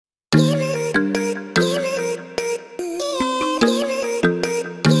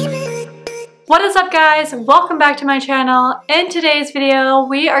What is up, guys? Welcome back to my channel. In today's video,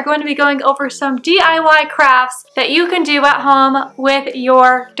 we are going to be going over some DIY crafts that you can do at home with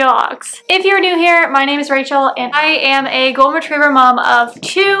your dogs. If you're new here, my name is Rachel and I am a golden retriever mom of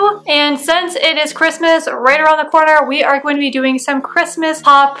 2. And since it is Christmas right around the corner, we are going to be doing some Christmas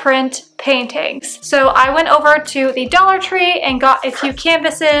paw print paintings. So I went over to the Dollar Tree and got a few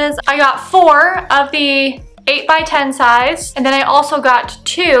canvases. I got 4 of the 8x10 size, and then I also got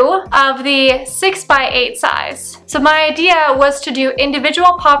 2 of the 6x8 size. So my idea was to do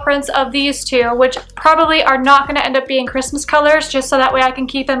individual paw prints of these 2, which probably are not going to end up being Christmas colors, just so that way I can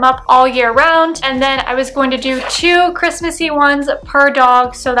keep them up all year round. And then I was going to do 2 Christmassy ones per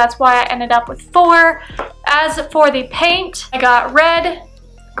dog, so that's why I ended up with 4. As for the paint, I got red,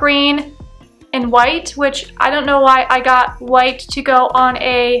 green, and white, which I don't know why I got white to go on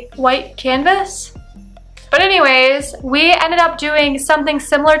a white canvas. But anyways, we ended up doing something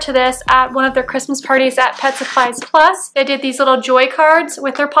similar to this at one of their Christmas parties at Pet Supplies Plus. They did these little joy cards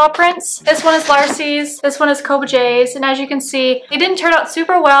with their paw prints. This one is LARSEY's, this one is COBA's, and as you can see, they didn't turn out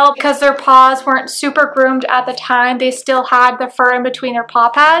super well because their paws weren't super groomed at the time. They still had the fur in between their paw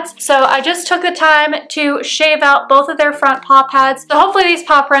pads. So I just took the time to shave out both of their front paw pads. So hopefully these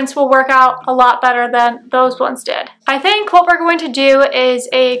paw prints will work out a lot better than those ones did. I think what we're going to do is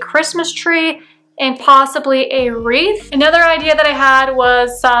a Christmas tree and possibly a wreath. Another idea that I had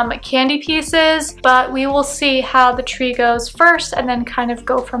was some candy pieces, but we will see how the tree goes first and then kind of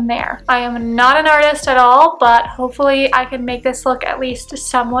go from there. I am not an artist at all, but hopefully I can make this look at least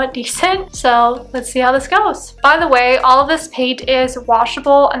somewhat decent. So let's see how this goes. By the way, all of this paint is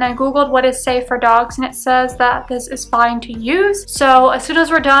washable, and I googled what is safe for dogs and it says that this is fine to use. So as soon as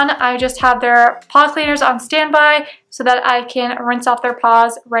we're done, I just have their paw cleaners on standby so that I can rinse off their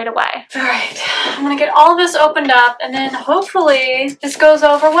paws right away. All right, I'm gonna get all of this opened up and then hopefully this goes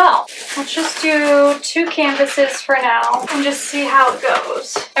over well. Let's just do 2 canvases for now and just see how it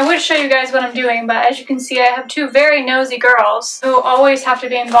goes. I would show you guys what I'm doing, but as you can see, I have 2 very nosy girls who always have to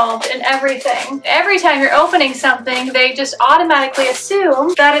be involved in everything. Every time you're opening something, they just automatically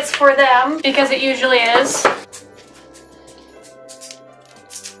assume that it's for them, because it usually is.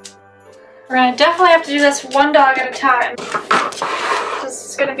 We're gonna definitely have to do this one dog at a time.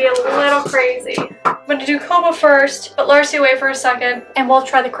 This is gonna be a little crazy. I'm gonna do COBA first, put LARSEY away for a second, and we'll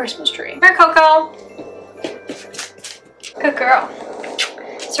try the Christmas tree. Here, Coco. Good girl.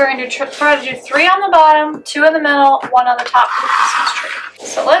 So we're gonna try to do 3 on the bottom, 2 in the middle, 1 on the top of the Christmas tree.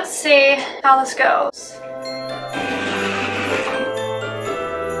 So let's see how this goes.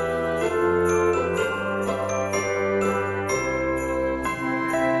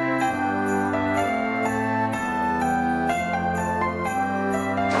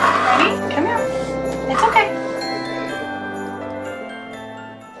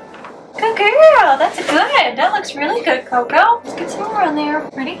 That's good. That looks really good, Coco. Let's get some more on there.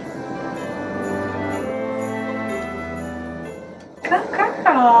 Ready? Good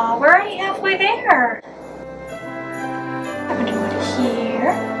girl. We're already halfway there. I'm gonna do one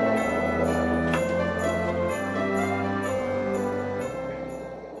here.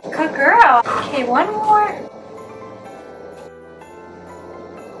 Good girl. Okay, one more.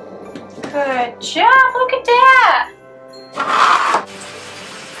 Good job. Look at that.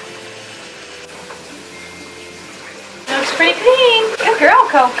 Looks pretty clean. Good girl,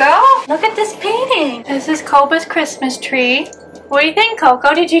 Coco. Look at this painting. This is COBA's Christmas tree. What do you think,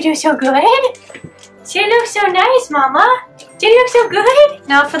 Coco? Did you do so good? She looks so nice, Mama. Did you look so good?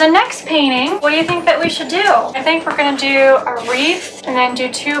 Now for the next painting, what do you think that we should do? I think we're gonna do a wreath and then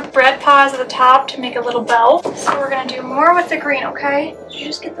do 2 bread paws at the top to make a little bow. So we're gonna do more with the green, okay? Did you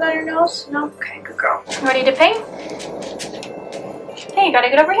just get that on your nose? No? Okay, good girl. Ready to paint? Hey, you gotta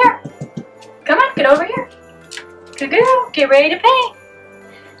get over here. Come on, get over here. Good girl. Get ready to paint.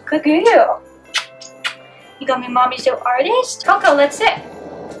 Good girl. You got me Mommy's little artist. Coco, let's sit.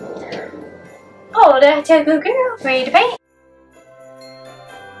 Oh, that's a good girl. Ready to paint.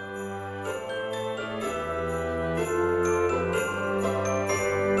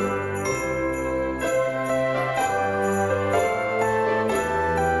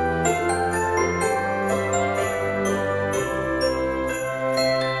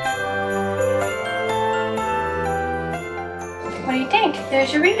 What do you think?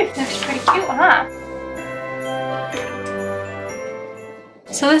 There's your wreath. Looks pretty cute, huh?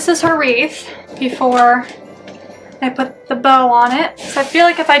 So this is her wreath before I put the bow on it. So I feel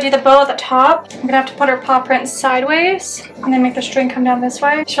like if I do the bow at the top, I'm gonna have to put her paw print sideways and then make the string come down this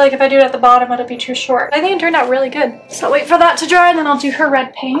way. I feel like if I do it at the bottom, it'll be too short. I think it turned out really good. So I'll wait for that to dry and then I'll do her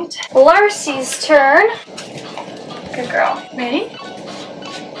red paint. LARSEY's turn. Good girl. Ready?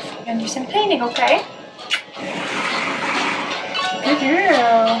 We're gonna do some painting, okay? Good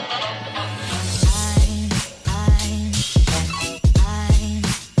girl.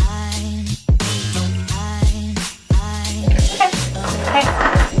 Okay.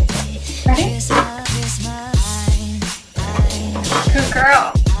 Ready? Good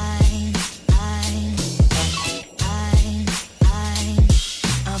girl.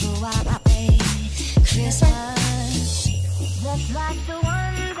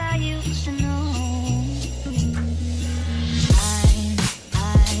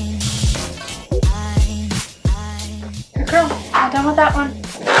 Good girl. All done with that one.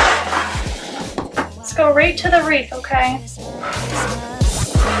 Let's go right to the wreath, okay?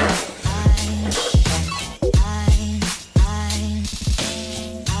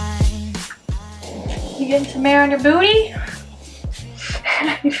 You getting some air on your booty?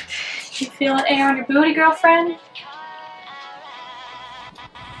 You feeling air on your booty, girlfriend?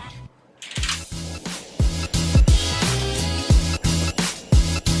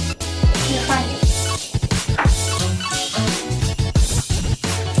 You're fine.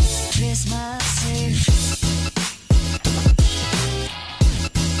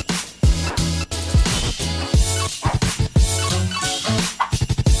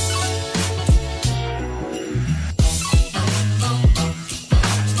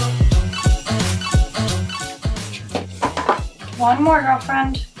 One more,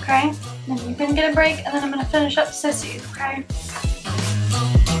 girlfriend, okay? Then you can get a break, and then I'm gonna finish up Sissy, okay?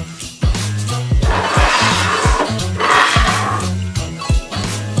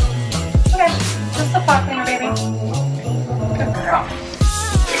 Okay, just the pot cleaner, baby. Good girl.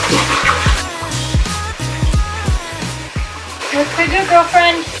 Good,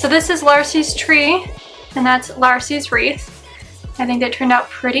 girlfriend. So this is LARSEY's tree, and that's LARSEY's wreath. I think that turned out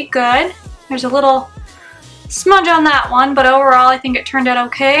pretty good. There's a little smudge on that one, but overall I think it turned out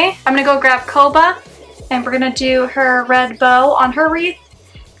okay. I'm gonna go grab COBA and we're gonna do her red bow on her wreath,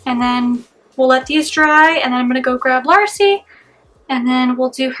 and then we'll let these dry, and then I'm gonna go grab LARSEY and then we'll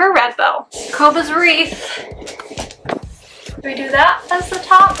do her red bow. COBA's wreath. Do we do that as the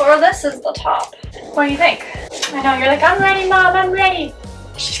top or this is the top? What do you think? I know you're like, I'm ready, Mom, I'm ready.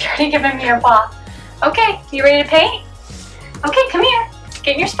 She's already giving me her paw. Okay, you ready to paint? Okay, come here.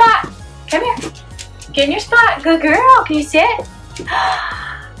 Get in your spot. Come here. Get in your spot. Good girl. Can you sit?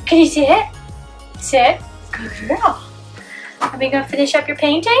 Can you sit? Sit. Good girl. Are we going to finish up your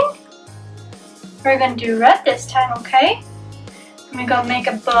painting? We're going to do red this time, okay? I'm going to go make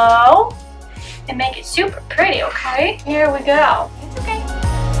a bow and make it super pretty, okay? Here we go. It's okay.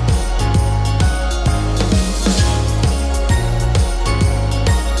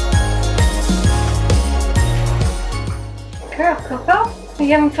 Girl, Coco, are you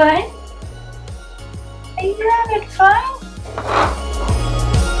having fun? Are you having fun?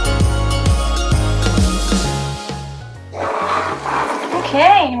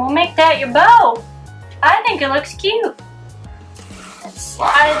 Okay, we'll make that your bow. I think it looks cute. Let's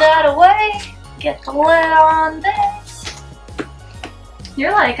slide that away. Get the lid on this.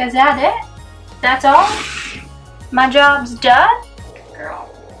 You're like, is that it? That's all? My job's done? Good girl.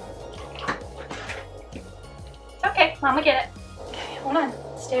 Okay, Mama, get it. Okay, hold on.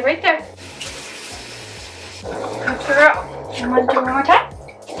 Stay right there. Good girl. You want to do it one more time?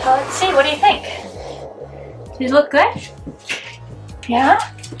 So let's see, what do you think? Does these look good? Yeah?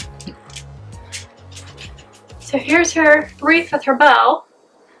 So here's her wreath with her bow.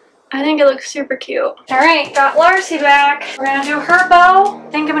 I think it looks super cute. Alright, got LARSEY back. We're gonna do her bow. I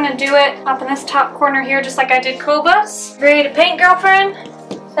think I'm gonna do it up in this top corner here just like I did COBA's. Ready to paint, girlfriend?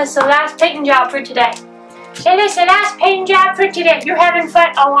 That's the last painting job for today. It is the last painting job for today. You're having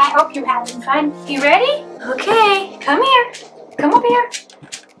fun? Oh, I hope you're having fun. You ready? Okay, come here. Come over here.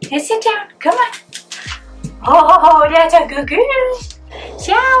 Hey, sit down. Come on. Oh, that's a good girl.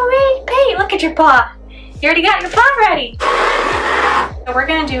 Shall we paint? Look at your paw. You already got your paw ready. So we're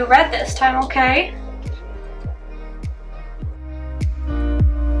gonna do red this time, okay?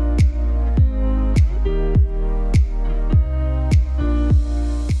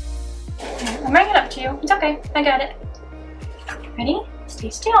 I'm bringing it up to you. It's okay. I got it. Ready? Stay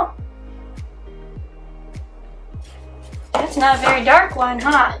still. That's not a very dark one,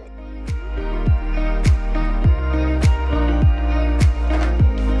 huh?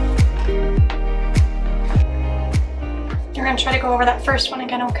 We're gonna try to go over that first one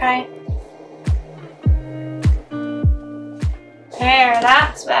again, okay? There,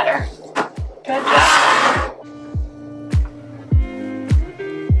 that's better. Good job.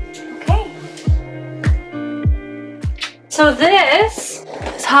 Okay. So this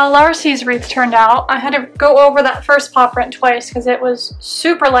is how LARSEY's wreath turned out. I had to go over that first paw print twice because it was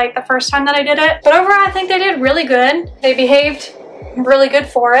super light the first time that I did it. But overall, I think they did really good. They behaved really good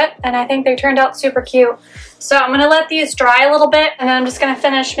for it, and I think they turned out super cute. So I'm gonna let these dry a little bit, and then I'm just gonna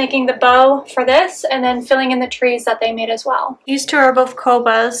finish making the bow for this and then filling in the trees that they made as well. These two are both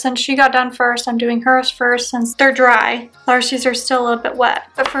COBAs. Since she got done first, I'm doing hers first since they're dry. LARSEY's are still a little bit wet.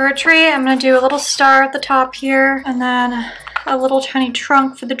 But for a tree, I'm gonna do a little star at the top here, and then a little tiny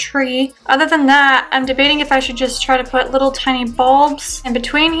trunk for the tree. Other than that, I'm debating if I should just try to put little tiny bulbs in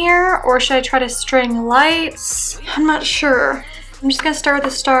between here, or should I try to string lights? I'm not sure. I'm just gonna start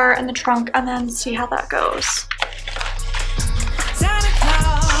with the star and the trunk and then see how that goes. Santa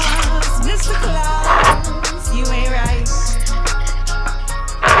Claus, Mr. Claus, you ain't right.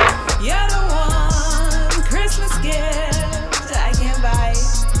 You're the one Christmas gift I can't buy.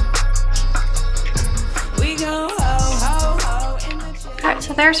 We go ho ho ho in the church. Alright,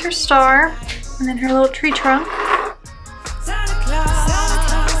 so there's her star and then her little tree trunk. Santa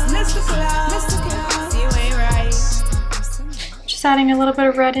Claus, Mr. Claus, Mr. Claus, you ain't right. Just adding a little bit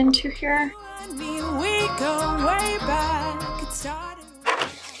of red into here. We go way back.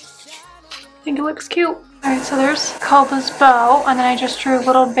 I think it looks cute. Alright, so there's COBA's bow, and then I just drew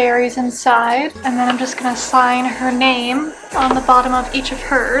little berries inside, and then I'm just gonna sign her name on the bottom of each of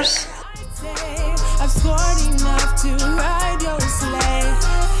hers. I've scored enough to ride your sleigh.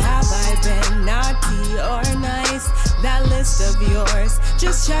 Have I been naughty or nice? That list of yours,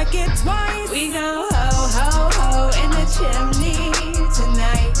 just check it twice. We go ho ho ho in the chimney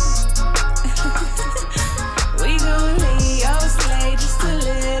tonight. We gon' Leo sleigh just a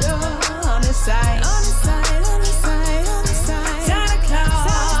little on the side. On the side, on the side, on the side. Santa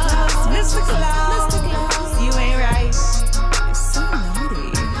Claus, Mr. Claus, Mr. Claus, you ain't right. You're so naughty.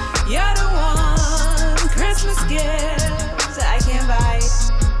 You're the one Christmas gift I can't buy.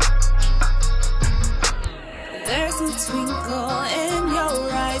 There's a twinkle in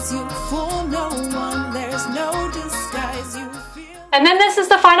your eyes, you fool no one. There's no disguise, you feel. And then this is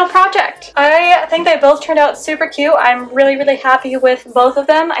the final project. I think they both turned out super cute. I'm really, really happy with both of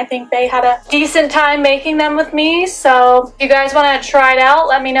them. I think they had a decent time making them with me. So if you guys want to try it out,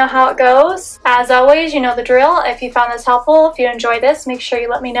 let me know how it goes. As always, you know the drill. If you found this helpful, if you enjoyed this, make sure you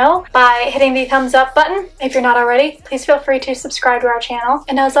let me know by hitting the thumbs up button. If you're not already, please feel free to subscribe to our channel.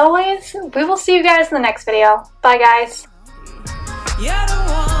 And as always, we will see you guys in the next video. Bye, guys. You're the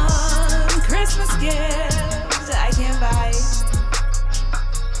one Christmas gift I can't buy.